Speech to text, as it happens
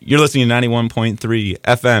You're listening to 91.3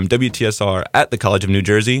 FM WTSR at the College of New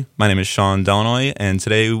Jersey. My name is Sean Delanoy, and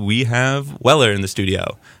today we have Weller in the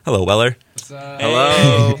studio. Hello, Weller. What's up?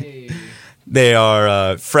 Hello. Hey. They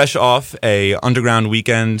are fresh off a Underground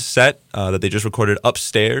Weekend set that they just recorded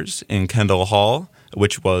upstairs in Kendall Hall,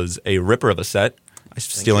 which was a ripper of a set.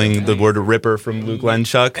 Stealing the word ripper from Luke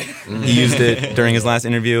Lenchuk. He used it during his last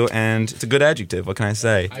interview, and it's a good adjective. What can I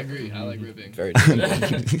say? I agree. I like ripping. Very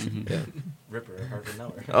different. Yeah. Ripper, hardly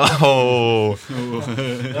knower. Oh, I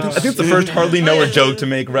think it's the first hardly knower joke to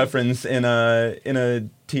make reference in a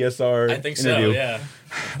TSR I think interview. so, yeah.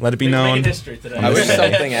 Let it be Making known. history today. I wish Okay.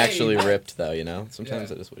 something actually ripped, though, you know?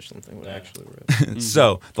 Sometimes I just wish something would actually rip.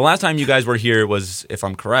 So the last time you guys were here was, if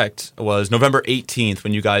I'm correct, was November 18th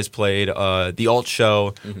when you guys played the Alt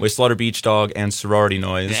Show with Slaughter Beach Dog and Sorority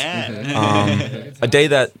Noise. Yeah. A day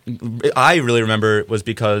that I really remember was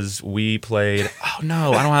because we played. Oh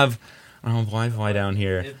no, I don't have Wi-Fi down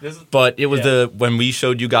here. But it was when we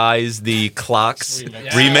showed you guys the Clocks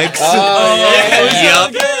remix. Oh,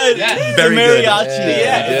 good. Yeah. Very good.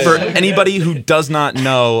 Yeah. For anybody who does not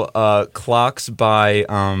know, Clocks by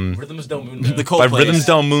Rhythms Del Mundo. by Rhythms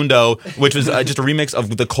Del Mundo, which was just a remix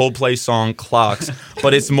of the Coldplay song Clocks,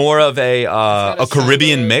 but it's more of a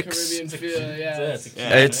Caribbean mix. Caribbean feel, yeah.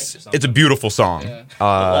 It's a beautiful song. Yeah.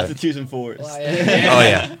 Lots of twos and fours. Oh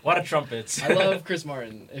yeah. A lot of trumpets. I love Chris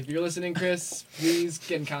Martin. If you're listening, Chris, please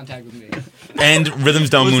get in contact with me. And Rhythms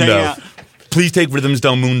Del Let's hang Mundo. out. Please take Rhythms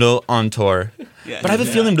Del Mundo on tour. Yeah, But I have a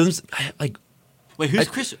feeling Rhythms like Wait, who's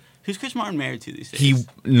Chris Martin married to these days?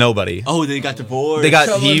 nobody. Oh, they got divorced. They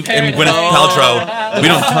got he and Gwyneth Paltrow. We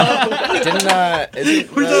don't.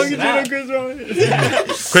 Didn't, We're talking to Chris Martin.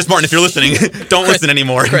 Chris Martin, if you're listening, don't listen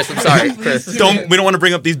anymore. Chris, I'm sorry, Chris. We don't want to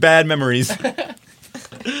bring up these bad memories.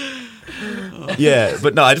 Yeah,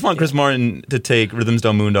 but no, I just want Chris Martin to take Rhythms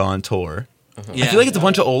Del Mundo on tour. Yeah. I feel like it's a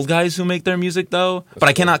bunch of old guys who make their music though, but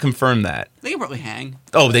I cannot confirm that. They can probably hang.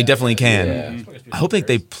 Oh, they definitely can. Yeah. I hope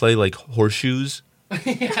they play like horseshoes.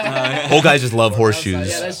 Old guys just love horseshoes.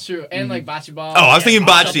 Yeah, that's true. And like bocce ball. Oh, I was thinking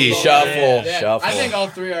bocce. Shuffle, Yeah. shuffle. I think all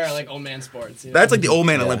three are like old man sports. You know? That's like the old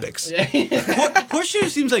man Olympics. Yeah. Horseshoe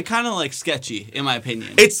seems like kind of like sketchy, in my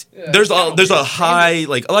opinion. It's there's a high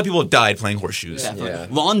like a lot of people have died playing horseshoes. Yeah.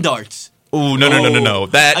 Lawn darts. Ooh, no.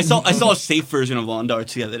 That I saw a safe version of lawn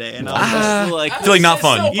darts the other day, and I was just like, I feel like not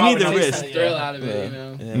fun. You need the Takes risk. thrill out of it,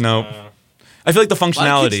 you know. No. I feel like the A lot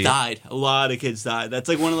of kids functionality. died. A lot of kids died. That's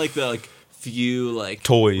like one of like the few like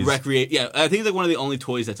Toys. Yeah, I think it's like one of the only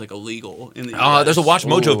toys that's like illegal in the. There's a Watch Ooh,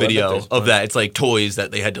 Mojo I bet video there's of that. It's like toys that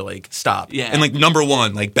they had to like stop. Yeah. And like number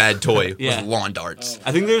one, like bad toy Yeah. was lawn darts.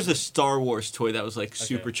 I think there's a Star Wars toy that was like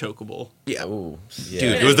super chokeable. Yeah. Ooh, yeah.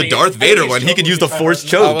 Dude, it was the Darth Vader one. He could use the Force Oh,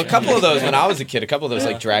 choke. a couple of those when I was a kid. A couple of those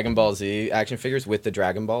like Dragon Ball Z action figures with the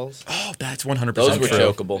Dragon Balls. Oh, that's 100% Those were true.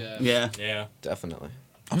 chokeable. Yeah. Yeah. Definitely.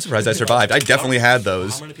 I'm surprised I survived. I definitely had How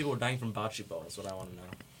those. many people are dying from bocce balls? What I want to know.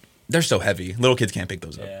 They're so heavy. Little kids can't pick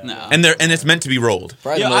those up. Yeah. No. And it's meant to be rolled.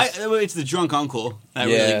 Probably Yeah, the most, it's the drunk uncle that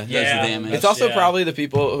Yeah. really does Yeah. the damage. it's also Yeah. probably the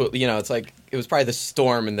people who, you know, it's like, it was probably the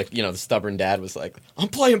storm and the stubborn dad was like, I'm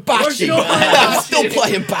playing bocce. I'm still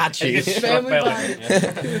playing bocce. Family belly.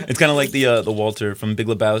 bond. It's kind of like the Walter from Big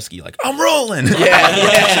Lebowski. Like, I'm rolling.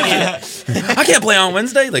 yeah. I can't play on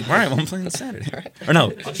Wednesday. Like, all right, well, I'm playing Saturday. Or no,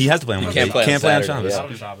 he has to play on Wednesday. can't play on on Saturday, Shabbos. yeah. I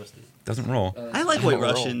don't Shabbos, dude. Doesn't roll. I like White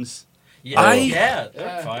Russians. Yeah, Yeah,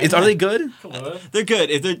 they're fine. Are they good? Cool. They're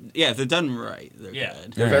good if they're done right. They're Yeah.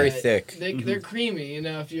 good. They're very thick. They're creamy, you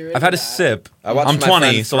know. If you're. I've had a into that. sip. I watched I'm my 20,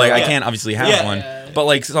 friend so like throw I up. can't obviously have Yeah. one. But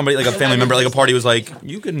like somebody, like a family member, like a party was like,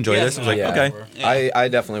 you could enjoy Yeah. this. I was like, Yeah. okay. I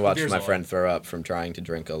definitely watched Beer's my all friend throw up from trying to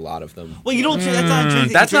drink a lot of them. Well, you don't. That's not a drink.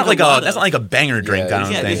 that That's you not like drink lot a of. that's not like a banger drink. Yeah, I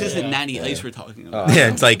don't Yeah, think. this isn't Natty Ice we're talking about. Yeah,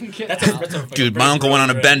 it's like, That's a dude, my uncle went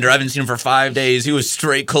on a bender. I haven't seen him for 5 days. He was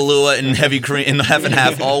straight Kahlua and heavy cream in the half and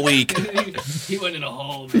half all week. He went in a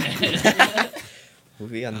hole, man.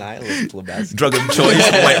 We are nihilist, Lebowski. Drug of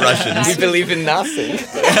choice, White We Russians. believe in nothing.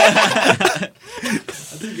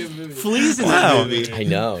 That's a good movie. Fleas in Wow. that movie. I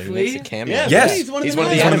know. He makes a cameo. Yeah, Yes. He's one of He's the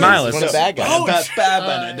one of the enemies. nihilists. He's one of the bad guys.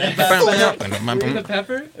 The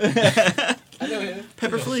pepper. I know him.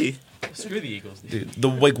 Pepper Flea. Screw the Eagles, dude. Dude, the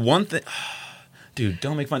like one thing. Dude,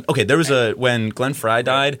 don't make fun. Okay, there was when Glenn Fry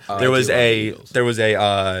died. Oh, there I was do love the a Eagles. there was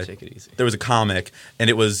a Take it easy. there was a comic, and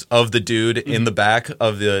it was of the dude in the back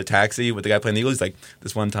of the taxi with the guy playing the Eagles. He's like,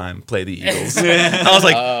 this one time, play the Eagles. I was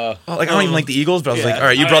like, I don't even like the Eagles, but I was like, all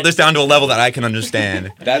right, you brought this down to a level that I can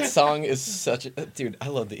understand. That song is such a... Dude, I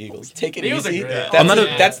love the Eagles. Take it The Eagles are easy. great. That's, I'm not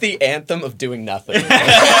a- that's the anthem of doing nothing.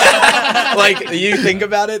 Like, you think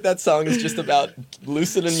about it, that song is just about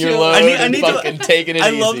loosening your Chill. load I need and to- fucking taking it I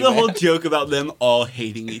easy. love the man. whole joke about them all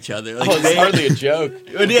hating each other. Like, Oh, it's hardly a joke.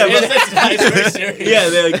 yeah, but, It's very serious. yeah,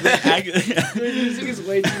 they act, The music is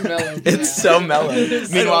way too mellow. for It's that. so mellow.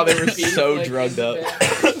 Meanwhile, they were Beat, so like, drugged up.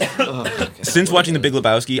 Since watching The Big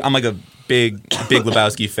Lebowski, I'm like a big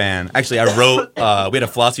Lebowski fan. Actually, I wrote, we had a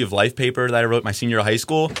philosophy of life paper that I wrote my senior year of high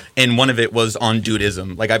school, and one of it was on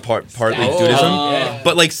dudism. Like, I partly dudism. Yeah.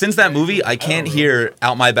 But, like, since that movie, I can't hear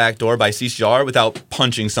Out My Back Door by Cease Jar without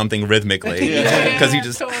punching something rhythmically. Because he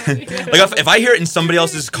just, totally. like, if I hear it in somebody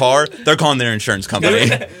else's car, they're calling their insurance company.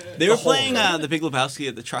 They were playing The Big Lebowski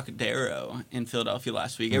at the Trocadero in Philadelphia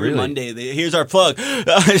last week. Every Really? Monday, here's our plug.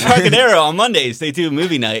 Trocadero on Mondays, they do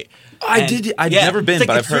movie night. I've never been, it's like,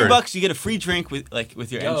 but I've it's heard. $3, you get a free drink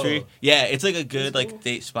with your Yo. entry. Yeah, it's like a good like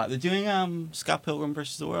date spot. They're doing Scott Pilgrim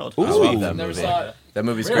versus the World. I love that Never movie. saw it. That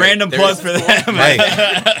movie's Really? great. Random There's- plug for them.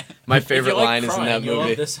 Hey, My If favorite you like line is in crying, that you'll love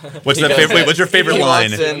movie. this. what's He that goes- favorite? Wait, what's your favorite he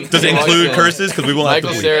line? walks in- Does it he walks include in. curses? Because we will have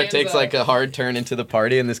Michael to bleep. Cera Hands takes up. like a hard turn into the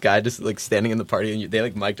party, and this guy just like standing in the party, and they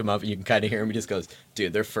like mic'd him up, and you can kind of hear him. He just goes,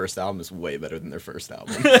 "Dude, their first album is way better than their first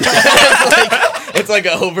album." it's like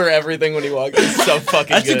over everything when he walks. It's so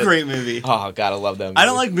fucking That's good. a great movie. Oh god, I love that movie. I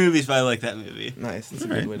don't like movies, but I like that movie. Nice. That's a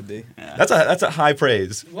good way to be. That's a high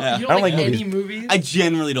praise. What? Yeah. You I don't don't like like any movies? I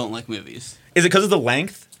generally don't like movies. Is it because of the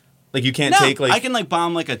length? Like you can't No, take like I can like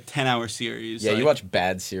bomb like a 10-hour series. Yeah, like, you watch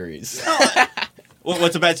bad series.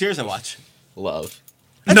 What's a bad series I watch? Love.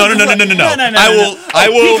 no. No, no, I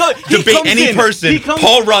no. will He debate comes any in. person. He comes-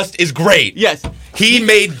 Paul Rust is great. Yes. He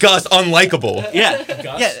made Gus unlikable. Yeah.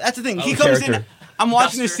 Gus? Yeah, that's the thing. He Oh, comes in. character. I'm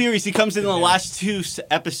watching the Duster. series. He comes in the last two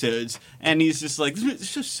episodes, and he's just like,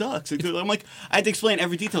 "This just sucks." Like, I'm like, I had to explain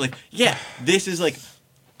every detail. Like, yeah, this is like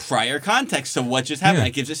prior context to what just happened. Yeah.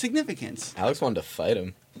 It gives it significance. Alex wanted to fight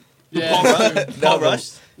him. Yeah. Paul Rust. Paul the-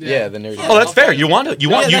 Rust. Yeah, the nerdy. Oh, that's fair. You want to.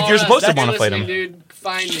 Yeah, You're supposed to if want to you're fight him. listening, Dude,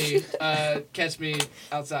 find me. Catch me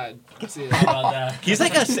outside. See you. How about that? He's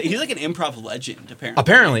like an improv legend apparently.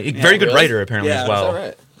 Apparently, very good really? writer. Apparently Yeah. as Is well. Is that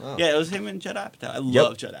right? Oh. Yeah, it was him and Judd Apatow. I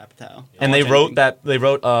love Judd Apatow. And I'll they watch wrote anything. that. They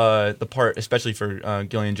wrote the part, especially for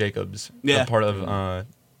Gillian Jacobs. Yeah. The part of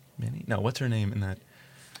Minnie. No, what's her name in that?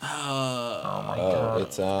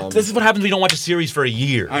 It's This is what happens when you don't watch a series for a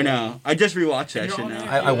year. I know. I just rewatched that shit now.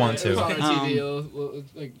 I want It was to. on our TV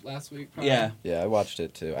like last week. Probably. Yeah. yeah, I watched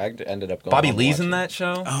it too. I ended up going. Bobby home Lee's watching in it. that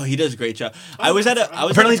show. Oh, he does a great job. I was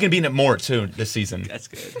Apparently, he's gonna be in it more too this season. That's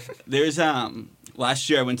good. There's last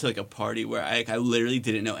year I went to like a party where I literally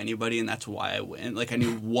didn't know anybody, and that's why I went. Like I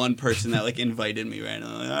knew one person that like invited me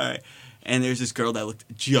randomly. Like, all right, and there's this girl that looked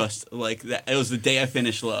just like that. It was the day I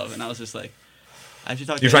finished Love, and I was just like, I should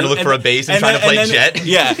talk. You're to trying her. to look for a bass and trying to play Jet?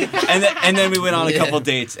 Yeah, and then we went on a Yeah. couple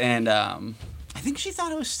dates, and I think she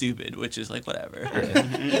thought it was stupid, which is like whatever.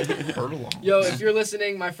 Yo, if you're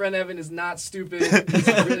listening, my friend Evan is not stupid. He's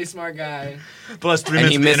a really smart guy. The last 3 And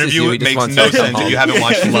minutes he of the misses interview you, he it just makes wants no to come sense if you home. haven't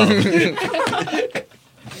watched Love.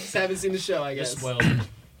 Just haven't seen the show, I guess. Just well.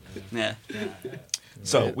 Yeah.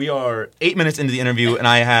 So we are 8 minutes into the interview, and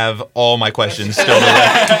I have all my questions still to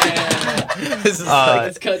write. This is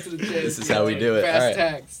Let's cut to the chase. This is how we do it. Brass All right.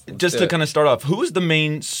 tacks. Just to kind of start off, who is the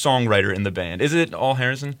main songwriter in the band? Is it all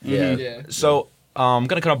Harrison? yeah. Yeah. So I'm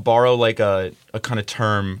gonna kind of borrow like a kind of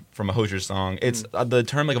term from a Hozier song. It's the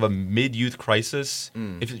term like of a mid-youth crisis.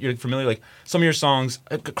 If you're familiar, like some of your songs,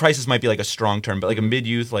 crisis might be like a strong term, but like a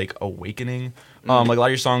mid-youth like awakening. Like a lot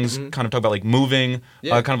of your songs kind of talk about like moving,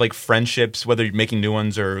 Yeah. kind of like friendships, whether you're making new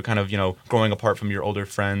ones or kind of growing apart from your older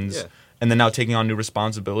friends, Yeah. and then now taking on new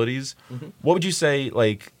responsibilities. What would you say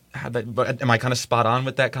like? But am I kind of spot on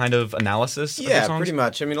with that kind of analysis? of the Yeah, songs? pretty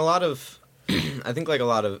much. I mean, a lot of, I think like a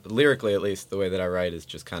lot of lyrically, at least the way that I write is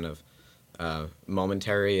just kind of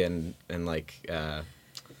momentary and like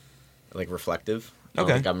reflective.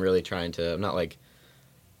 Okay. Like I'm really trying to. I'm not like.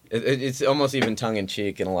 It's almost even tongue in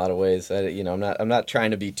cheek in a lot of ways. I'm not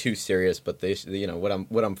trying to be too serious, but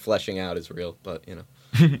what I'm fleshing out is real. But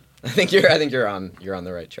I think you're on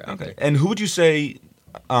the right track. Okay. there. And who would you say?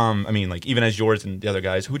 I mean, like even as yours and the other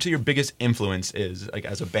guys, who would you say your biggest influence is, like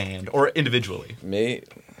as a band or individually? Me,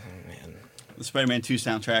 oh man, The Spider-Man 2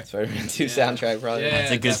 soundtrack. Spider-Man 2 soundtrack probably. Yeah.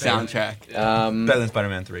 It's a good definitely. soundtrack. Better than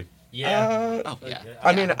Spider-Man 3. Yeah. Oh yeah.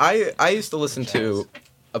 I mean, I used to listen to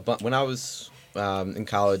when I was in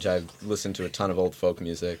college. I listened to a ton of old folk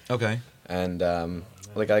music, Okay. and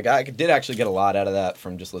like I did actually get a lot out of that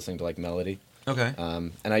from just listening to like melody. Okay.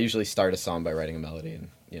 And I usually start a song by writing a melody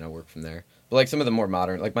and work from there. But like some of the more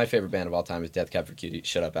modern, like my favorite band of all time is Death Cab for Cutie.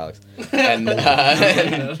 Shut up, Alex. And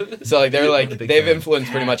so like they're like Big they've fan.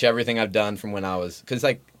 influenced pretty much everything I've done from when I was, because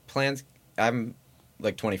like Plans. I'm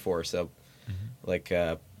like 24, so like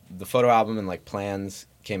the photo album and like Plans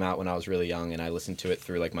came out when I was really young, and I listened to it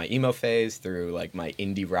through like my emo phase, through like my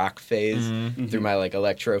indie rock phase, through my like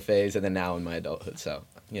electro phase, and then now in my adulthood. So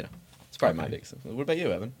it's probably my biggest. What about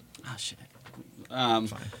you, Evan? Oh shit.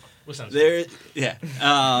 What sounds There, yeah.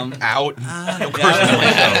 Out. Of course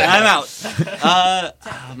I'm out.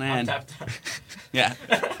 Oh man. Yeah.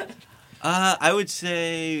 I would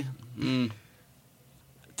say.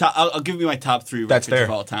 I'll give you my top 3 That's records fair. of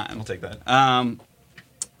all time. I'll take that.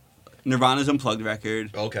 Nirvana's Unplugged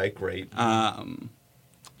record. Okay, great.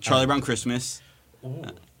 Charlie Brown Christmas. Ooh.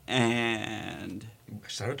 And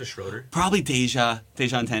Shout out to Schroeder. probably Deja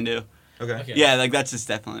and Tendu. Okay. Yeah, like that's just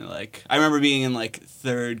definitely like I remember being in like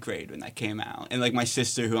 3rd grade when that came out, and like my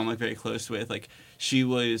sister, who I'm like very close with, like she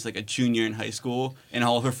was like a junior in high school, and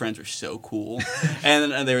all of her friends were so cool,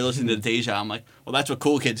 and they were listening to Deja. I'm like, well, that's what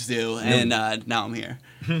cool kids do, and now I'm here.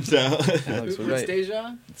 So Alex, what Who's about you?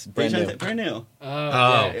 Deja? It's brand new. brand new.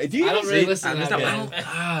 Yeah. Do you I don't see- really listen to missed that out.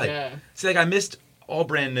 band. Yeah. See, like I missed all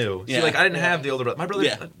brand new. See, Yeah. like I didn't have the older brother. My brother,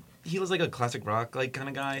 Yeah. he was like a classic rock like kind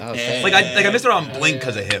of guy. Oh, Yeah. same. Like I missed it on Blink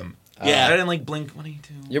because of him. Yeah. I didn't like Blink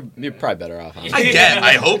 182. You're probably better off. Honestly. I get.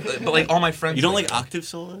 I hope, but like all my friends. You don't were like octave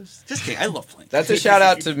solos? Just kidding. I love Blink. That's a shout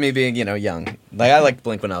out to me being young. Like I liked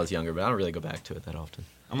Blink when I was younger, but I don't really go back to it that often.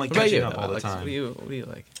 I'm like What about catching you? up all the Alex? time. What do you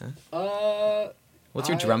like? Huh? What's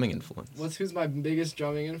your I- drumming influence? Who's my biggest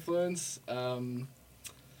drumming influence? I don't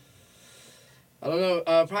know.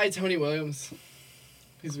 Probably Tony Williams.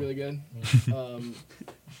 He's really good.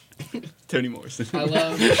 Tony Morrison. I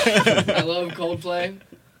love Coldplay.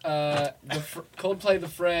 Coldplay, The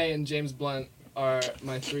Fray, and James Blunt are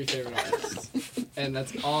my 3 favorite artists, and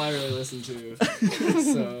that's all I really listen to.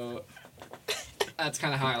 So that's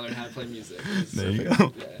kind of how I learned how to play music. There you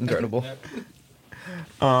go. Yeah. Incredible.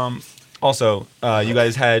 Also, you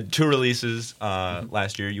guys had 2 releases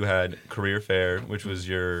last year. You had Career Fair, which was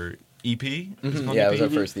your EP. Yeah, it was our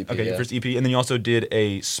first EP. Okay, yeah. your first EP, and then you also did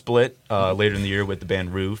a split later in the year with the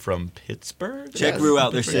band Rue from Pittsburgh. Check Yes. Rue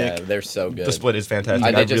out. They're Yeah, sick. they're so good. The split is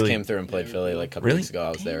fantastic. They just really, came through and played Philly like a couple Really? weeks ago. I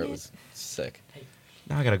was there. It was sick.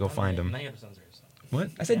 Now I gotta go find them. 9 episodes or so. What?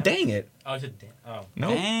 I said, dang it. Oh, I said, damn. Oh. No.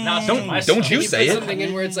 Dang. No, Don't- my don't son. you You say put it. something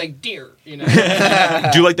in where it's like deer, Do you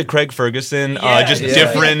like the Craig Ferguson? Just Yeah.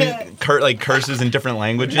 different curses in different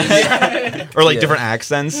languages, or like Yeah. different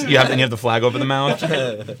accents. You have the flag over the mouth.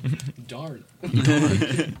 Darn. I don't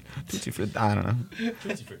know.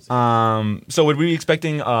 Tootsie Fruits. So would we be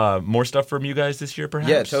expecting more stuff from you guys this year? Perhaps.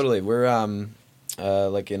 Yeah, totally. We're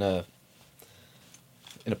like in a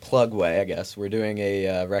plug way, I guess. We're doing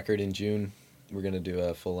a record in June. We're gonna do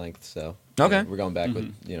a full length. So Okay. we're going back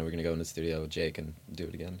with we're gonna go in the studio with Jake and do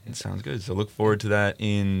it again. It sounds good. So look forward to that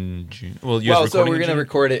in June. Well, So we're gonna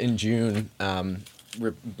record it in June.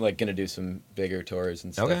 We're like gonna do some bigger tours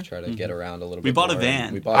and stuff. Okay. Try to get around a little bit. We bought a more.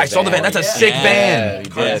 van. We bought I saw the van. That's a Yeah. sick Yeah, van. we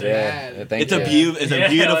That's did. Yeah. rad. Yeah, thank It's you. it's a Yeah,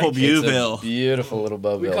 beautiful like, It's a Beauville. beautiful little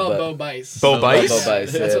Beauville. We call it but Bo Bice. Bo Bice? Bo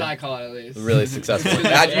Bice, That's yeah. what I call it, at least. Really successful.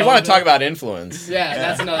 You want to talk about influence? Yeah,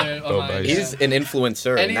 that's another Bo of mine. Bice. He's an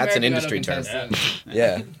influencer, Any and that's an American industry Idol term. contestant.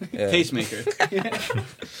 Yeah. yeah. Tastemaker.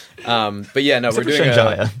 But yeah, no, Except we're for doing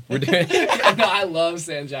Sanjaya. we're doing. No, I love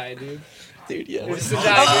Sanjay, dude. Dude, yeah. If Sanjay,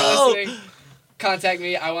 if you're listening, contact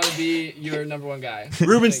me. I want to be your number 1 guy.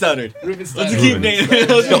 Ruben Studdard. Ruben Let's Studdard. keep naming.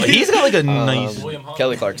 Yo, he's got like a nice. William Hung.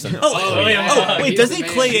 Kelly Clarkson. Oh, yeah. Oh, wait, He's doesn't the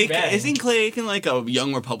Clay man. Aiken, bad. isn't Clay Aiken like a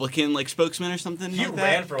young Republican like spokesman or something He like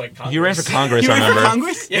ran that? for like Congress. He ran for Congress. He I ran for remember.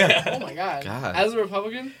 Congress? Yeah. Oh my god. God. As a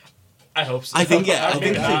Republican? I hope so. I think he's a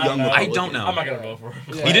young I Republican. don't know. I'm not gonna vote for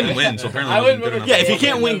him. Yeah. He didn't win, so apparently I he wasn't would good vote enough. Yeah, if he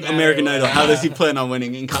can't win No matter American what. Idol, how does he plan on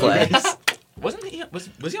winning in Congress? Wasn't he? Was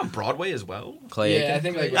he on Broadway as well? Clay Yeah, I Aiken.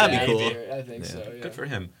 think like That'd be yeah, cool. I think so. Yeah. Good for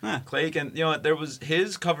him. Huh. Clay Aiken, you know what? There was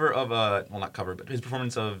his cover of well, not cover, but his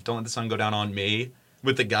performance of "Don't Let the Sun Go Down on Me"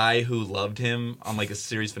 with the guy who loved him on like a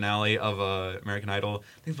series finale of American Idol.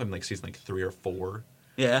 I think it's from like season like 3 or 4.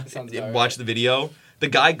 Yeah. Sounds about Watch the video. The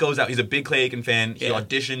guy goes out. He's a big Clay Aiken fan. He Yeah.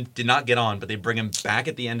 auditioned, did not get on, but they bring him back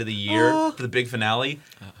at the end of the year for the big finale,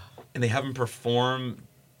 and they have him perform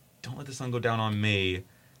 "Don't Let the Sun Go Down on Me."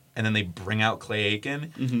 And then they bring out Clay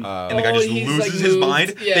Aiken, and the guy Oh, just he's, loses like, his moved.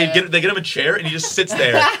 mind. Yeah. They get him a chair, and he just sits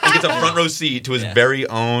there and gets a front row seat to his very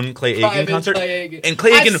own Clay Aiken Private concert. Clay Aiken. And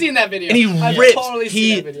Clay Aiken, I've seen that video. and he I've rips. totally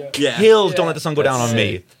He seen that video. Yeah. kills Yeah. "Don't Let the Sun Go Down on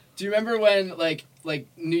Me." Do you remember when like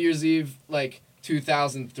New Year's Eve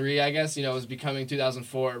 2003, I guess, it was becoming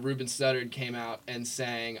 2004, Ruben Studdard came out and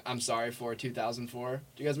sang "I'm Sorry for 2004."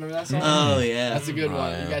 Do you guys remember that song? Oh, yeah. That's a good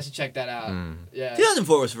one. yeah. You guys should check that out. Yeah.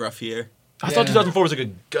 2004 was a rough year. I thought Yeah. 2004 was like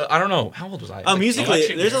I don't know. How old was I? Like, Musically,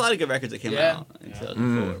 election there's a year. lot of good records that came Yeah. out in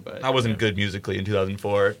 2004, but I wasn't good musically in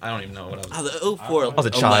 2004. I don't even know what I was. Oh, the 04 I was a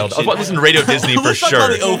child. I election. was listening to Radio Disney for Let's talk sure.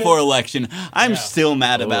 about the 04 election. I'm Yeah. still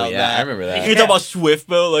mad Oh, about yeah, that. I remember that. You talk about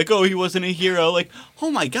Swiftboat, like, oh, he wasn't a hero. Like, oh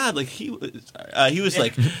my God, like he was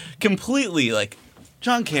like completely like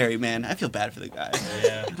John Kerry, man. I feel bad for the guy.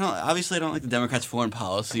 Yeah. Obviously, I don't like the Democrats' foreign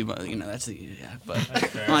policy, but that's the But That's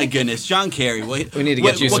fair. my goodness, John Kerry. We need to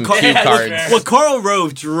get you some Car- cue Yeah, cards. that's What Karl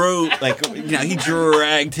Rove drove, like, he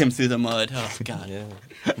dragged him through the mud. Oh God. Yeah.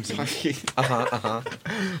 I'm sorry.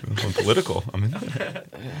 I'm political. I'm in.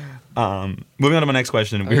 Moving on to my next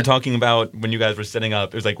question. We were talking about when you guys were setting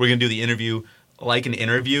up. It was like we're gonna do the interview like an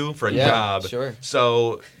interview for a Yeah, job. sure.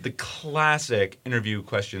 So the classic interview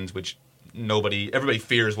questions, which everybody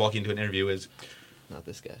fears walking into an interview, is Not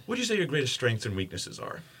this guy. what would you say your greatest strengths and weaknesses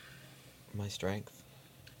are? My strength.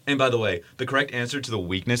 And by the way, the correct answer to the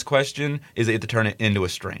weakness question is that you have to turn it into a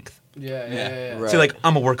strength. Yeah. Right. So like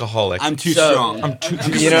I'm a workaholic. I'm too So- strong. I'm too.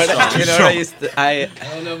 You know what? You know what I used to. I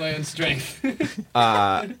don't know my own strength.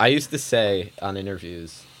 I used to say on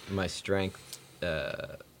interviews, my strength,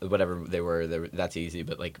 whatever they were, that's easy.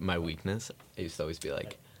 But like my weakness, I used to always be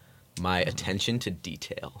like, my attention to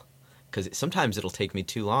detail, because sometimes it'll take me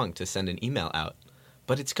too long to send an email out,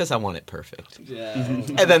 but it's because I want it perfect. Yeah. And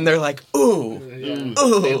then they're like, ooh. Yeah.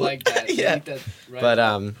 Ooh. They like that. They Yeah. like that right. But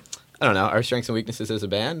I don't know. Our strengths and weaknesses as a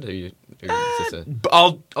band. Or is this a?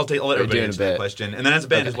 I'll let We're everybody doing a answer that bit. question, and then as a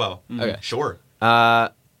band Okay. as well. Okay. Sure. I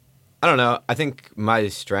don't know. I think my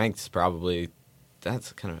strengths probably.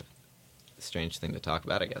 That's kind of a strange thing to talk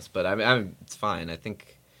about, I guess. But I'm it's fine. I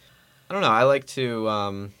think. I don't know. I like to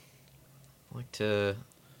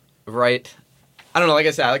write. I don't know. Like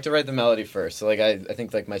I said, I like to write the melody first. So like I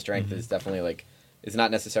think like my strength is definitely like is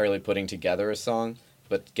not necessarily putting together a song,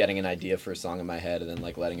 but getting an idea for a song in my head and then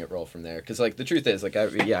like letting it roll from there. Because like the truth is like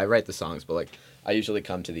I write the songs, but like I usually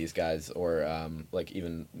come to these guys or like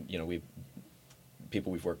even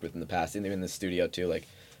people we've worked with in the past, even in the studio too. Like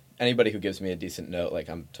anybody who gives me a decent note, like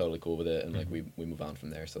I'm totally cool with it, and like we move on from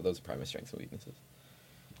there. So those are probably my strengths and weaknesses.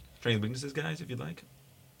 Strengths and weaknesses, guys, if you'd like.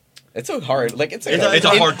 It's so hard. Like it's a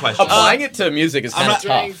hard question. Applying it to music is kind of tough.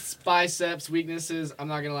 strengths, biceps, weaknesses. I'm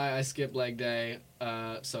not gonna lie. I skip leg day.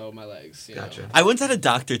 So my legs. You Gotcha. know. I once had a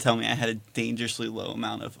doctor tell me I had a dangerously low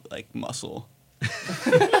amount of like muscle.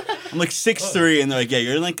 I'm like 6'3", and they're like, yeah,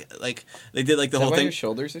 you're like they did like the Is that whole why thing. your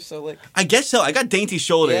shoulders are so like. I guess so. I got dainty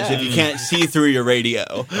shoulders Yeah. if you can't see through your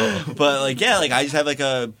radio. But like yeah, like I just have like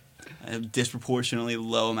a disproportionately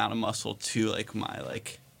low amount of muscle to like my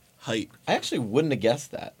like height. I actually wouldn't have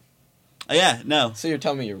guessed that. Yeah, no. So you're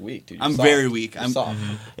telling me you're weak, dude. You're I'm soft. very weak. You're I'm soft.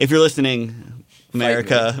 If you're listening,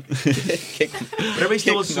 America. Kick- But everybody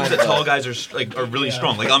still kick assumes my that butt. tall guys are really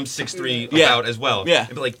strong. Like I'm 6'3" Yeah. about as well. Yeah.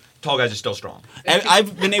 But like tall guys are still strong.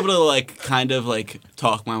 I've been able to like kind of like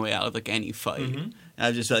talk my way out of like any fight. Mhm.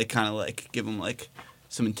 I just like kind of like give them like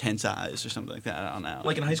some intense eyes or something like that. I don't know.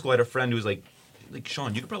 Like in high school, I had a friend who was like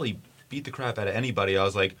Sean, you could probably beat the crap out of anybody. I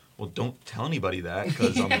was like, well, don't tell anybody that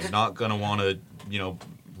because I'm not gonna want to,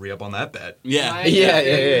 re-up on that bet. yeah.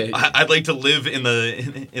 Yeah. I'd like to live in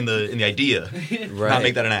the idea, Right. not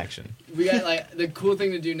make that an action. We got like the cool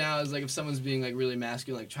thing to do now is like if someone's being like really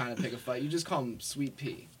masculine, like trying to pick a fight, you just call them Sweet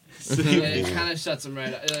Pea. And it kind of shuts them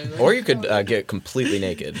right up. Like, Or you could get completely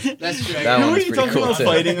naked. That's true. That Who one's were you pretty talking cool, about too.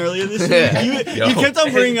 fighting earlier this week? Yeah. You kept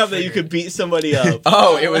on bringing up that you could beat somebody up.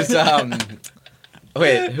 Oh, it was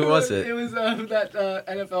Wait, who was it? It was that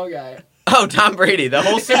NFL guy. Oh, Tom Brady. The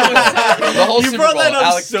whole Super Bowl. The whole You Super brought Bowl. that up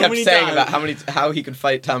Alex so kept many saying times. about how he could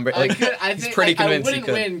fight Tom Brady. Like, I he's think pretty I convinced he wouldn't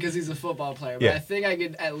could. win because he's a football player, but Yeah. I think I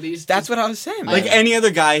could at least. That's what I was saying. Like man. any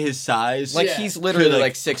other guy his size. Like Yeah. he's literally Like-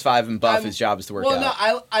 like 6'5" and buff. I'm- His job is to work Well, out.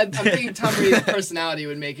 no, I'm thinking Tom Brady's personality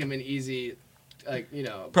would make him an easy,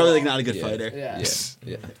 probably like not a good Yeah. fighter. Yeah.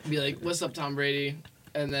 Yeah. Be like, "What's up, Tom Brady?"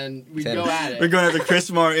 And then we'd Tim. go at it. We're going after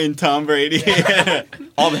Chris Martin, Tom Brady.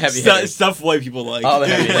 All the heavy hitters. Stuff white people like. All the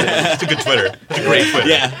heavy hitters. It's a good Twitter. It's a great Twitter.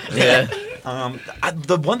 Yeah. Yeah.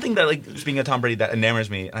 The one thing that, speaking of Tom Brady, that enamors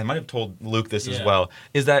me, and I might have told Luke this as Yeah. well,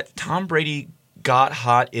 is that Tom Brady got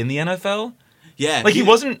hot in the NFL. Yeah. Like he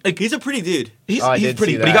wasn't like He's a pretty dude. he's, Oh, I he's did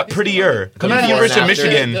pretty, see but he that. got prettier. Coming to the Before and University of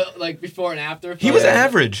after. Michigan, Like before and after. he was Yeah.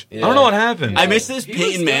 average. I Yeah. don't know what happened. I miss those He was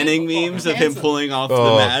Peyton still Manning football. memes of him Handsome. pulling off Oh,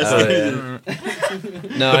 the mask. oh,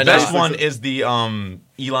 yeah. No, The I know. best one is the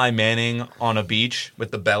Eli Manning on a beach with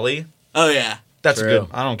the belly. Oh, yeah. That's True. good.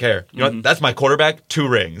 I don't care. You know what? That's my quarterback. 2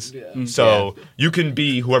 rings. Yeah. So you can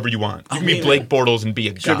be whoever you want. You can be mean, Blake Bortles and be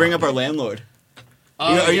a Should god. bring up our landlord.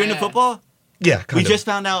 Oh, Are you into yeah. football? Yeah, We just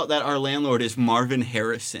found out that our landlord is Marvin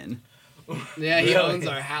Harrison. Yeah, he Really? owns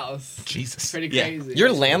our house. Jesus. Pretty Yeah. crazy.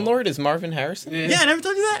 Your landlord is Marvin Harrison? Yeah. Yeah, I never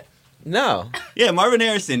told you that. No. Yeah, Marvin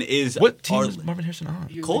Harrison is What team our- is Marvin Harrison on?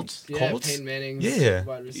 He was Colts? like- Yeah, Colts? Peyton Manning's Yeah.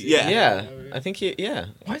 wide receiver. Yeah. Yeah. Whatever. I think he, yeah.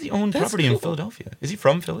 Why does he own That's property cool. in Philadelphia? Is he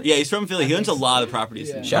from Philly? Yeah, he's from Philly. He owns a lot of properties.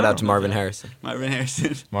 Yeah. in Shout out to Oh. Marvin Harrison. Marvin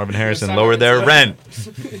Harrison. Marvin Harrison Sorry, lowered their sorry. rent.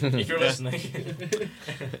 If you're listening.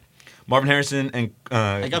 Marvin Harrison and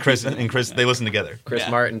got Chris people. and Chris, they listen together. Chris Yeah.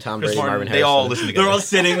 Martin, Tom Chris Brady, Martin, Marvin they Harrison. all listen together. They're all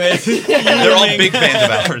sitting with. They're all big fans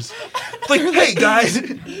of ours. It's like, hey guys,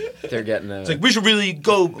 it's They're getting a... like we should really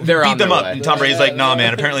go They're beat on them their up. way. And Tom Brady's like, nah,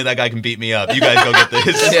 man. Apparently that guy can beat me up. You guys go get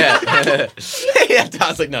this. yeah. yeah,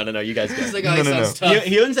 Tom's like, no, you guys He's go. like, No, oh, he no, no. sounds tough.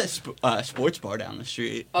 He owns that sports bar down the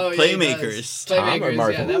street. Oh, yeah, he Playmakers. does. Tom or Playmakers,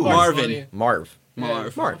 Marvin? yeah, that Ooh. bar's Marvin. funny. Marv.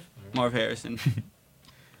 Marv Harrison.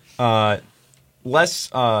 Less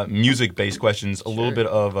music-based questions, a little Sure. bit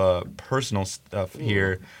of personal stuff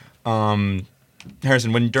here.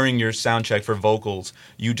 Harrison, when during your sound check for vocals,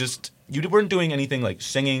 you weren't doing anything like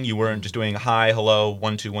singing. You weren't just doing hi, hello,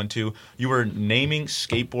 1 2 1 2. You were naming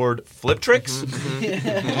skateboard flip tricks,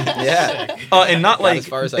 Yeah. and not Got like as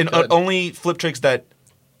far as I and, could. only flip tricks that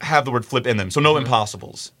have the word flip in them. So no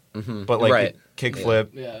impossibles, but like Right. kick Yeah.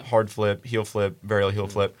 flip, Yeah. hard flip, heel flip, varial heel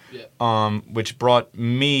flip. Yeah. Which brought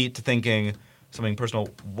me to thinking something personal.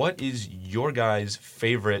 What is your guys'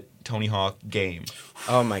 favorite Tony Hawk game?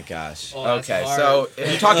 Oh my gosh. Oh, that's Okay, hard. so are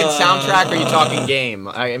you talking soundtrack or are you talking game?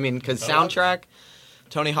 I mean, because soundtrack,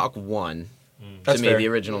 Tony Hawk 1, That's to me, fair. the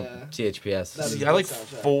original Yeah. THPS. That is- See, I like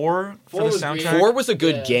soundtrack. 4 for Four the was soundtrack. weird. 4 was a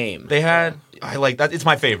good Yeah. game. They had I like that. It's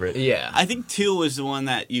my favorite. Yeah. I think 2 was the one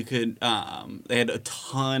that you could. They had a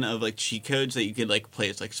ton of like cheat codes that you could like play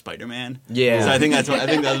as like Spider-Man. Yeah. So I think that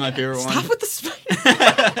was my favorite one. Stop with the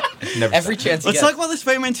spider. Never Every stopped. chance you Let's get. talk about the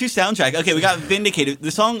Spider-Man 2 soundtrack. Okay, we got Vindicated.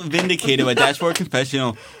 The song Vindicated by Dashboard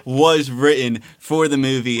Confessional was written for the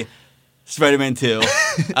movie Spider-Man 2.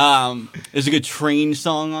 There's a good train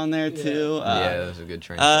song on there, too. Yeah, that was a good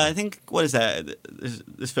train. I think, what is that?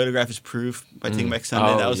 This Photograph is Proof by Take Back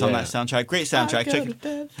Sunday. Oh, that was on yeah. that soundtrack. Great soundtrack.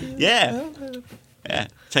 Yeah.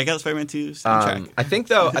 Check out Spider-Man 2 soundtrack. I think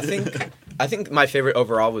though, I think my favorite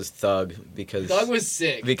overall was Thug because Doug was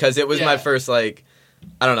sick. it was my Yeah. first like,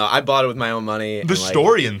 I don't know, I bought it with my own money. The and, like,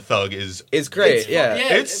 story in Thug is is great. It's fun- yeah.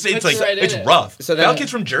 yeah. it's it it's puts like you right in it's it. rough. So then- that kid's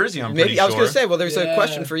from Jersey. I'm Maybe pretty I was sure. gonna say, well, there's a Yeah.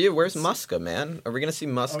 question for you. Where's Muska, man? Are we gonna see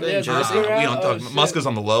Muska Oh, yeah, in Jersey? Muska. we don't Oh, talk. shit. Muska's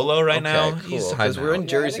on the low right now. Okay, He's cool. hiding Because we're in out.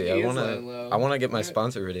 Jersey. Yeah, I I think he is wanna, lying low. I wanna get my Right.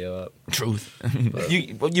 sponsor video up. Truth. you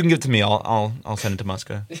can give it to me. I'll send it to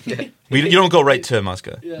Muska. You don't go right to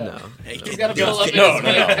Muska. Yeah. No. He's got to pull up in No, his no,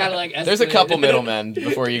 mic, no. kind of like There's a estimate. couple middlemen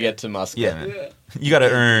before you get to Muska. Yeah, man. Yeah. You got to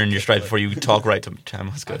earn your stripes before you talk right to I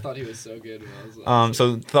Muska. thought he was so good when I was like,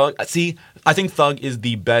 So Thug. See, I think Thug is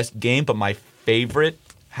the best game, but my favorite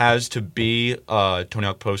has to be Tony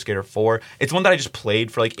Hawk Pro Skater 4. It's one that I just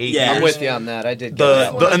played for like 8 Yeah. years. I'm with you on that. I did. The- get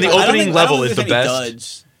that one. and the I don't opening think- level I don't is think the there's best. any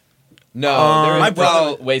duds. No, My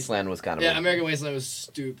brother- Wasteland was kind of. yeah, one. American Wasteland was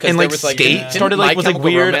stupid. Because And there like was, like, Skate didn't started My like was like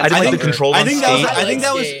Chemical weird. I Romance didn't like cover- the controls I on think that was- Skate. I think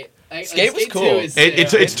that was- Skate was Skate cool. 2 is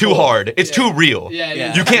It's sick. too hard. It's too real. Yeah,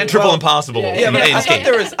 Yeah. You can't triple Well, impossible yeah, Yeah, in, but in I Skate.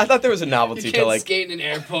 thought there was a novelty You to can't like. skate in an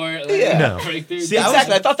airport. Like, Yeah. No. break through. See, I was-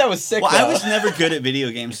 Exactly. I thought that was sick. Well, I though. was never good at video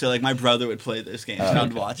games, so like my brother would play those games, and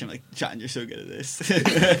I'd watch him like, John, you're so good at this.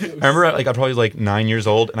 I remember like I probably was like 9 years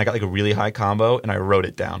old and I got like a really high combo and I wrote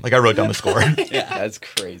it down. Like I wrote down the score. That's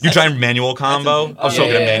crazy. You try manual combo. I was so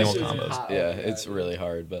Yeah, good at yeah, manual it's combos. hot. Yeah, it's really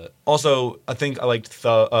hard, but Also, I think I liked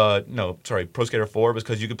Pro Skater 4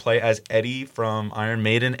 because you could play as Eddie from Iron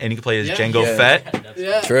Maiden and you could play as Yeah. Django Yeah. Fett.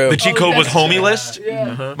 Yeah. True. The cheat Oh, code was that's homie true. list.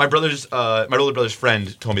 Yeah. My older brother's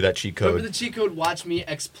friend told me that cheat Remember the code. cheat code "Watch Me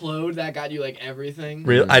Explode" that got you like everything?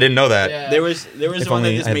 Really? I didn't know that. Yeah. there was If the one that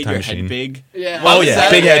only just I had a made time your head machine. big. Yeah. Oh was yeah,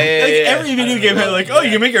 that? big Yeah, head. yeah, yeah. Like every video game had like, oh,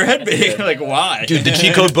 you can make your head big. Like why? Dude, the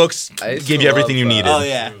cheat code books I used gave to you everything you love, needed. Oh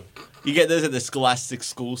yeah, you get those at the Scholastic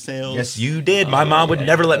school sales. Yes, you did. My mom would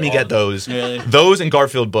never let me get those. Really? Those and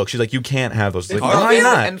Garfield books. She's like, you can't have those. Like, why Garfield,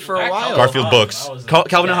 not? and for a while, Garfield books.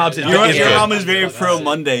 Calvin and Hobbes is Your is your good. mom is very pro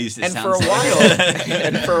Mondays. It and for a sounds while, like.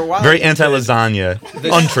 and for a while, Very anti-lasagna.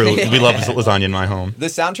 Untrue. We love lasagna in my home. the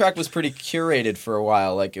soundtrack was pretty curated for a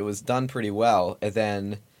while. Like it was done pretty well, and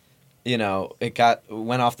then, you know, it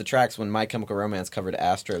went off the tracks when My Chemical Romance covered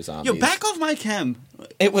Astro Zombies. Yo, back off my chem.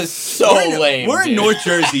 It was so lame. We're in dude. North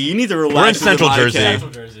Jersey. You need to relax. We're in with Central my Jersey. chem.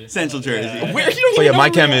 Central Jersey. Central Jersey. Where you don't But even yeah, know my where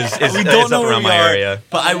chem we is are. is We is don't up know where around we my are, area.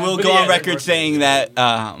 but I will But go yeah, on record North saying Jersey. that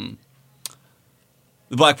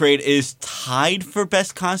the Black Parade is tied for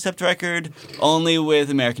best concept record, only with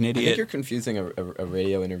American I think Idiot. you're confusing a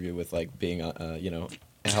radio interview with like being you know,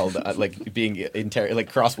 held like being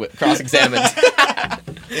like cross examined.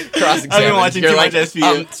 cross-examined. I've been watching You're too like, much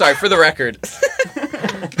SVU. sorry, for the record.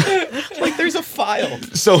 Like, there's a file.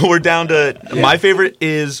 So we're down to my favorite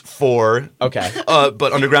is 4. Okay.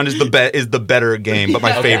 But Underground is the better game. But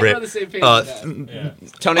my Okay, we're favorite, on the same page uh, with that. Yeah.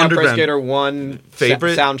 Tony Hawk Pro Underground. Skater 1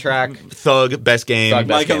 Favorite? soundtrack. Thug, best game. Thug,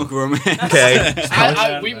 My best game. Chemical Romance.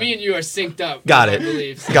 Okay, Me and you are synced up. got with our it.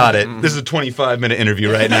 beliefs. Got it. This is a 25-minute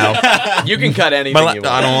interview right now. You can cut anything My you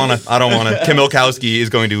I want. don't want to. Kim Milkowski is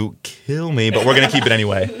going to kill me, but we're gonna keep it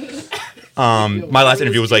anyway. My last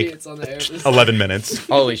interview was like Idiots on the air. 11 minutes.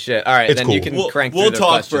 Holy shit. All right, It's then cool. you can crank through We'll the talk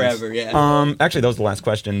questions. forever. Yeah. Actually, that was the last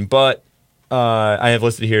question, but I have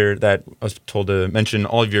listed here that I was told to mention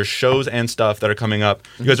all of your shows and stuff that are coming up.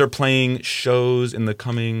 You guys are playing shows in the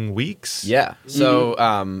coming weeks. Yeah. So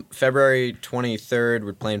February 23rd,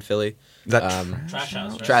 we're playing Philly. Is that Trash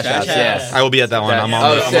House, right? Trash House, yes. I will be at that one. I'm on,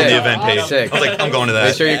 Oh, the, I'm on sick. the event page. Sick. I was like, I'm going to that.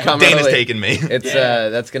 Make sure you come Dana's early. taking me. It's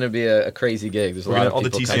that's gonna be a crazy gig. There's a We're lot gonna- of all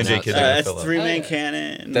the people TCNJ coming out. kids So are That's Oh, 3-man yeah.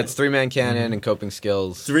 cannon. that's 3-man cannon and coping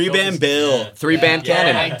skills. 3-band bill. 3-band Yeah.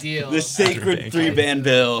 cannon. Ideal. The sacred 3-band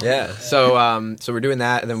bill. Yeah. So so we're doing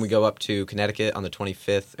that, and then we go up to Connecticut on the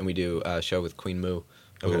 25th, and we do a show with Queen Moo,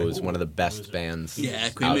 who Okay. is one of the best bands. Yeah,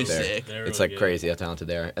 Queen out Moo's there. sick. They're It's really like good. crazy how talented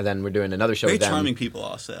they are. And then we're doing another show Very with them. charming people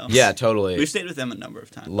also. Yeah, totally. We've stayed with them a number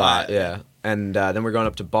of times. Lot, yeah. And then we're going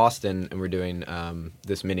up to Boston, and we're doing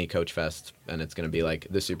this mini Coach Fest, and it's going to be like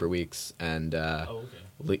the Super Weeks and Oh,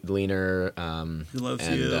 okay. Leaner, Who Loves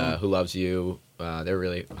and You. Who Loves You. They're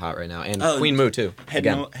really hot right now, and Oh, Queen Moo too. Head,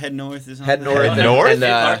 Again, Head North is on Head there. North, Head North? and Is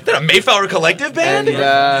that a Mayflower Collective band? and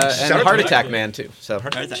Shout out Heart to Attack Man too. So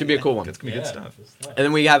Attack should be a cool one. It's gonna be good stuff. And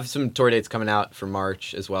then we have some tour dates coming out for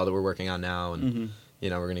March as well that we're working on now, and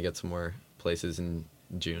Mhm. we're gonna get some more places in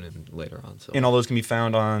June and later on. So. And all those can be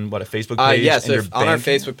found on what, a Facebook page? Yeah, and so your on our band?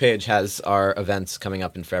 Facebook page has our events coming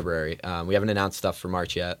up in February. We haven't announced stuff for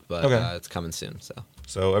March yet, but Okay. it's coming soon. So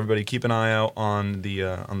So everybody keep an eye out on the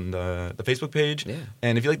Facebook page. Yeah.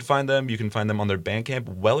 And if you'd like to find them, you can find them on their Bandcamp,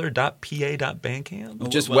 weller.pa.bandcamp.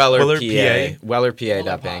 just Well- Weller, Weller, PA, PA.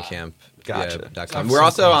 Wellerpa.bandcamp. Gotcha. .com. We're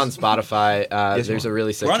also on Spotify. Yes, There's you a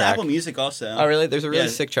really sick We're on track. Apple Music also. Oh, really? There's a really Yeah.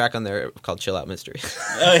 sick track on there called "Chill Out Mystery."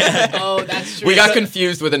 Oh, yeah. Oh, that's true. we got So-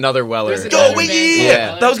 confused with another Weller. There's Go, another wait, band,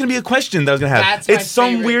 yeah. That was gonna be a question that I was gonna have. That's my It's some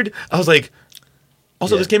favorite. weird. I was like,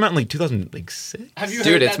 also Yeah. this came out in like 2006. Have you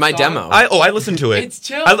Dude, heard it's that my song? demo. I listened to it. It's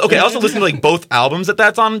chill. Okay, I also listened to like both albums that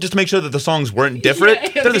that's on just to make sure that the songs weren't different.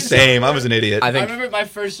 Yeah, They're the it's same. I was an idiot. I I think remember my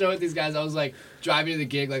first show with these guys. I was like driving to the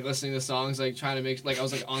gig, like listening to songs, like trying to make, like I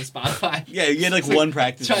was like on Spotify. Yeah, you had like It's like, one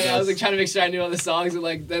practice. I was like trying to make sure I knew all the songs, and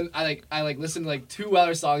like then I listened to like 2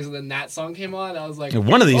 Weller songs, and then that song came on. I was like,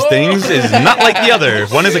 One of these "Oh!" things is not like the other.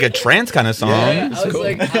 One is like a trance kind of song. Yeah. I was cool.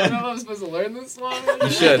 like, I don't know if I'm supposed to learn this song. You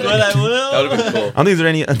should. But I will. that would have been cool. I don't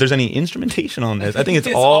think there's any instrumentation on this. I think it's,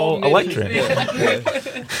 It's all all MIDI. electric.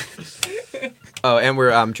 Yeah. Oh, and we're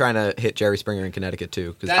trying to hit Jerry Springer in Connecticut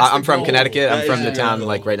too, because That's the I'm from goal. Connecticut. I'm That from is the the town goal.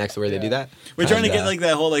 like right next to where they do that. We're trying to And, get like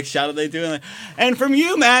that whole like shout out they do, and, like, and from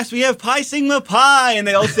UMass we have Pi Sigma Pi, and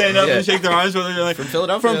they all stand up Yeah. and shake their arms while they're like From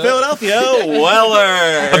Philadelphia. From Philadelphia,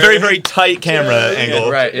 Weller. A very, very tight camera angle.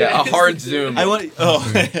 right, yeah, a hard zoom. I want. Oh,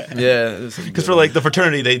 yeah, Because for like the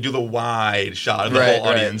fraternity, they do the wide shot of the Right, whole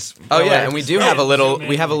right. audience. Oh yeah, and we do have a little Zoom in.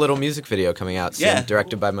 we have a little music video coming out soon, Yeah.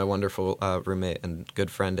 directed by my wonderful roommate and good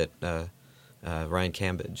friend at Ryan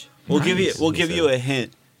Cambridge. we'll give you So- a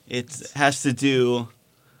hint. It has to do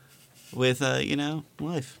with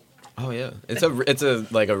life. Oh yeah, it's a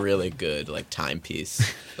like a really good like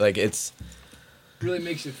timepiece. Like it's Really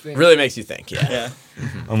makes you think. really makes you think. Yeah, Yeah.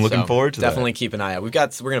 I'm looking So, forward to definitely keep an eye out. We're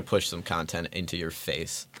gonna push some content into your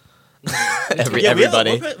face. Yeah,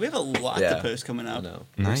 Everybody. we have a lot Yeah. to post coming I up. know.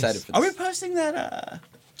 I'm Nice. excited for Are this. we posting that?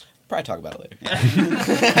 Probably talk about it later.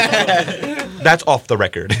 that. That's off the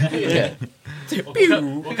record. Yeah.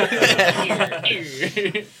 We'll cut that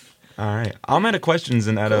out. All right. I'm out of questions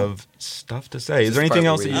and out of stuff to say. Is there This anything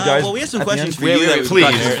part else that where you we- guys? well, we have some at the questions end? for you. that we Please,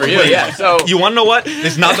 got For you, please. yeah. So You want to know what?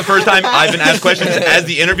 This is not the first time I've been asked questions as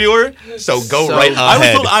the interviewer, so go So- right I was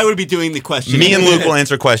ahead. told I would be doing the question. Me and Luke will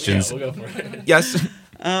answer Yeah, questions. we'll go for it. Yes.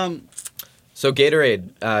 So Gatorade,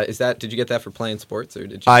 is that? Did you get that for playing sports, or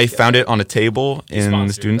did you? I get found it on a table in the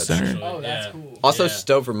Sponsored, student that's center. actually- Oh, that's yeah. cool. Also, Yeah.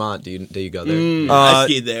 Stowe, Vermont. Do you go there? I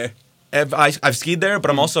skied there. I've skied there,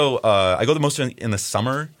 but I'm also I go the most in the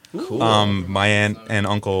summer. Cool. My aunt and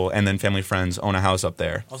uncle and then family friends own a house up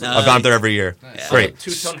there. Also, I've gone up there every year. Nice. Great.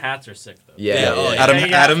 Two-tone hats are sick though. Yeah. Yeah, oh, yeah. Adam, Yeah,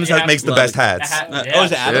 you Adams have- makes the love best it. hats. The hat- Oh,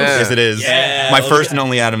 is it yeah. Adams? Yeah. Yes, it is. Yeah, My love first it. and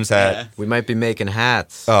only Adams hat. Yeah. We might be making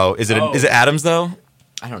hats. Oh, is it Oh. is it Adams though?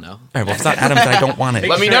 I don't know. All right, well, if it's not Adams, then I don't want it.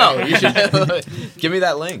 Let me know. You should give me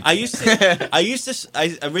that link.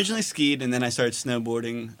 I originally skied and then I started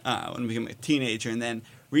snowboarding when I became a teenager, and then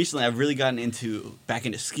recently I've really gotten back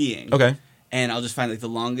into skiing. Okay. And I'll just find like the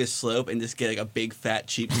longest slope and just get like a big fat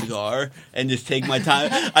cheap cigar and just take my time.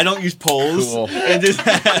 I don't use poles. Cool. And just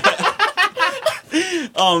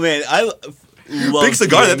oh man, I love Big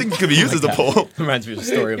cigar, skiing. that thing could be used as a pole. Reminds me of the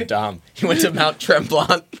story of Dom. He went to Mount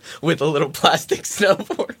Tremblant with a little plastic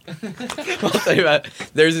snowboard. I'll tell you about.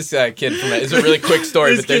 There's this kid from it. It's a really quick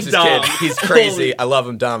story, This but there's kid, this kid. Dom. He's crazy. I love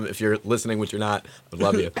him, Dom. If you're listening, which you're not, I would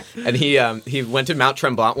love you. And he went to Mount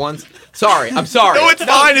Tremblant once. I'm sorry. No, it's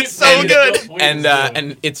fine. It's so And- good.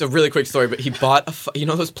 And it's a really quick story, but he bought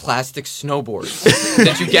those plastic snowboards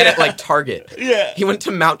that you get at like Target. Yeah. He went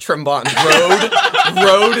to Mount Tremblant and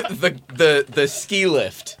rode the ski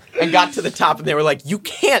lift and got to the top, and they were like, "You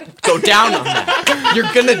can't go down on that.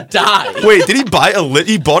 You're gonna die." Wait, did he buy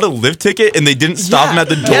He bought a lift ticket and they didn't stop him at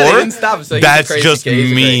the door? Yeah, they didn't stop him. So he's a That's crazy just kid.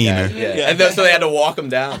 He's a great mean. guy. Yeah. And so they had to walk him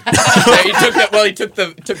down. He took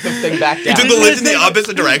the thing back down. He took the lift in the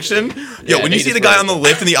opposite direction. Yo, Yeah, when you he see the just guy rode on the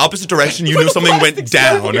lift in the opposite direction, you knew something went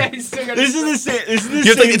down. Yeah, he's still got This is the same.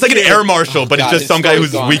 It's like an air marshal, but it's God, just his some guy phone's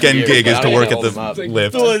whose gone weekend for gig years, is but to I work can't at hold the him up.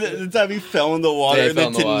 lift. The time he fell in the water Yeah, he and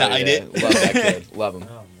fell then in the water, denied it. Love that kid. Love him.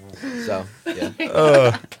 So yeah.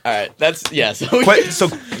 Uh, All right. That's yeah. So question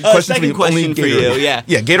for second you. question Only for you, Gatorade. yeah.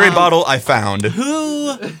 Yeah, Gatorade bottle I found.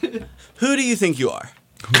 Who do you think you are?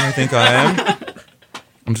 Who do I think I am?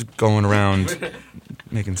 I'm just going around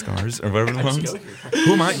making scars or whatever the ones.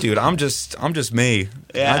 Who am I, dude? I'm just me.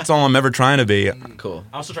 Yeah. That's all I'm ever trying to be. cool.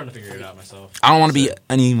 I'm still trying to figure it out myself. I don't want to be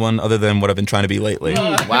anyone other than what I've been trying to be lately. Is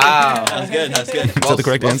Wow. That's good. That's good. that the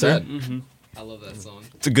correct answer? said. I love that song.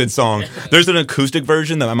 It's a good song. There's an acoustic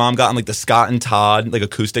version that my mom got on like the Scott and Todd like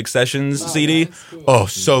acoustic sessions CD. that's cool. Oh,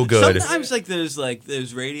 so good. Sometimes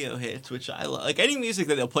there's radio hits which I love. Like any music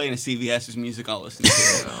that they'll play in a CVS is music I'll listen to.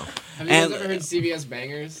 Have you And- guys ever heard CBS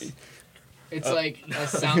Bangers? It's like a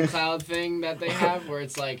SoundCloud thing that they have where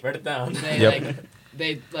it's like Write it down.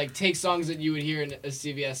 they take songs that you would hear in a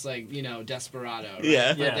CVS Desperado. Right?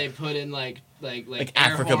 Yeah. But they put in like air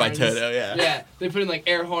Africa by horns. Toto, yeah. Yeah, they put in like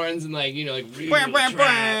air horns and real Bwah, bwah,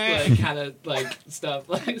 trap, bwah. kind of stuff.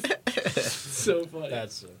 So funny.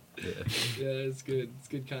 That's yeah, it's good. It's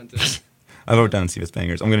good content. I wrote down CVS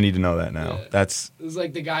Bangers. I'm gonna need to know that now. Yeah. That's It was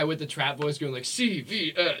like the guy with the trap voice going like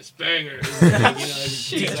CVS Bangers.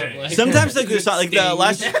 Sometimes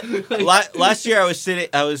the last year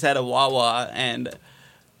I was at a Wawa and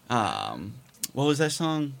what was that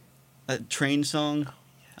song? That train song?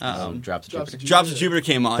 Drops of Jupiter. Drops of Jupiter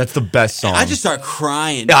came on. the best song. I just started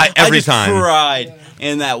crying. Yeah, every I just time. cried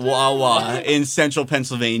in that Wawa in central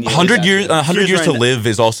Pennsylvania. 100 years. 100 years to right now. live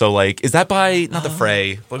is also like. Is that by not the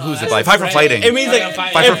Fray? But who's it by? Five for Fighting. It means like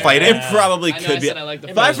Five for Fighting? It probably I know, could I be. said I like the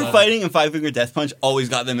Five for first one. Fighting and Five Finger Death Punch always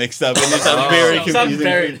got them mixed up, and it sounds very Sounds confusing.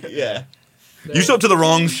 very- Yeah. You show up to the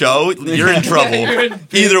wrong show, you're in trouble. You're in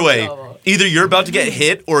big Either way, trouble. either you're about to get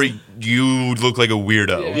hit or you look like a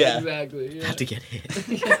weirdo. Yeah. Exactly. Yeah. About to get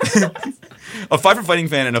hit. A Five for Fighting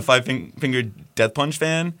fan and a Five Finger Death Punch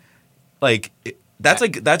fan,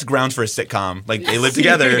 that's grounds for a sitcom. Like they live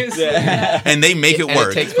together Yeah. and they make it And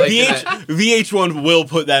work. it takes place in a, VH1 will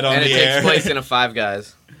put that on and it the takes air. place in a Five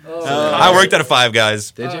Guys. Oh, I worked at a Five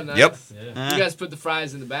Guys. Did you? oh, nice. Yep. Yeah. You guys put the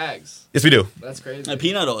fries in the bags. Yes, we do. That's crazy.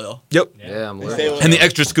 Peanut oil. Yep. Yeah, I'm Stay learning. with- And the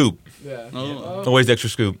extra scoop. Yeah. Oh. Always the extra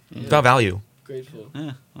scoop. It's about value. Grateful.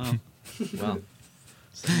 Yeah. Wow. Well,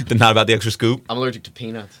 Not about the extra scoop. I'm allergic to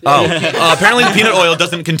peanuts. Oh, apparently peanut oil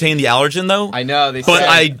doesn't contain the allergen though. I know they But say.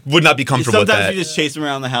 I would not be comfortable with Sometimes that. you just chase them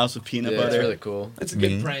around the house with peanut Yeah, it's butter. really cool. It's a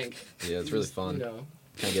good mean. prank. Yeah, it's really Just, fun. You know,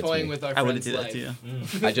 Kind of gets toying me. with our I wouldn't friend's do that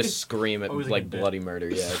life. to you. I just scream at Always a like good bit. bloody murder.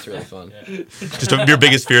 Yeah, it's really fun. Just your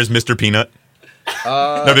biggest fear is Mr. Peanut.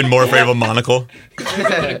 Never been more afraid of a monocle.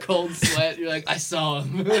 A cold sweat. You're like, I saw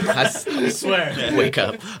him. I I swear. wake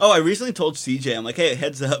up. Oh, I recently told CJ, I'm like, hey,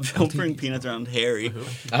 heads up, don't bring peanuts around Harry.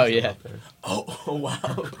 Oh yeah. Oh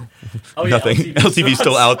wow. Oh, Nothing. LTV's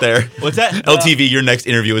still out there. What's that? LTV, your next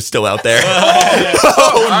interview is still out there.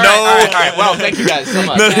 All no. right. Well, thank you guys so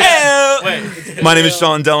much. Wait. My name is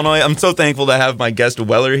Sean Delanoy. I'm so thankful to have my guest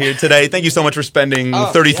Weller here today. Thank you so much for spending Oh,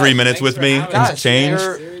 33 yeah, minutes thanks with for me having and us. change.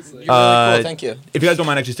 You're Seriously. really cool. Thank you. If you guys don't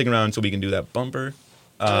mind actually sticking around so we can do that bumper,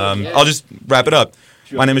 yeah. I'll just wrap it up.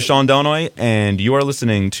 My name is Sean Delanoy, and you are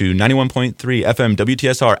listening to 91.3 FM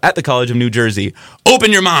WTSR at the College of New Jersey.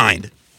 Open your mind.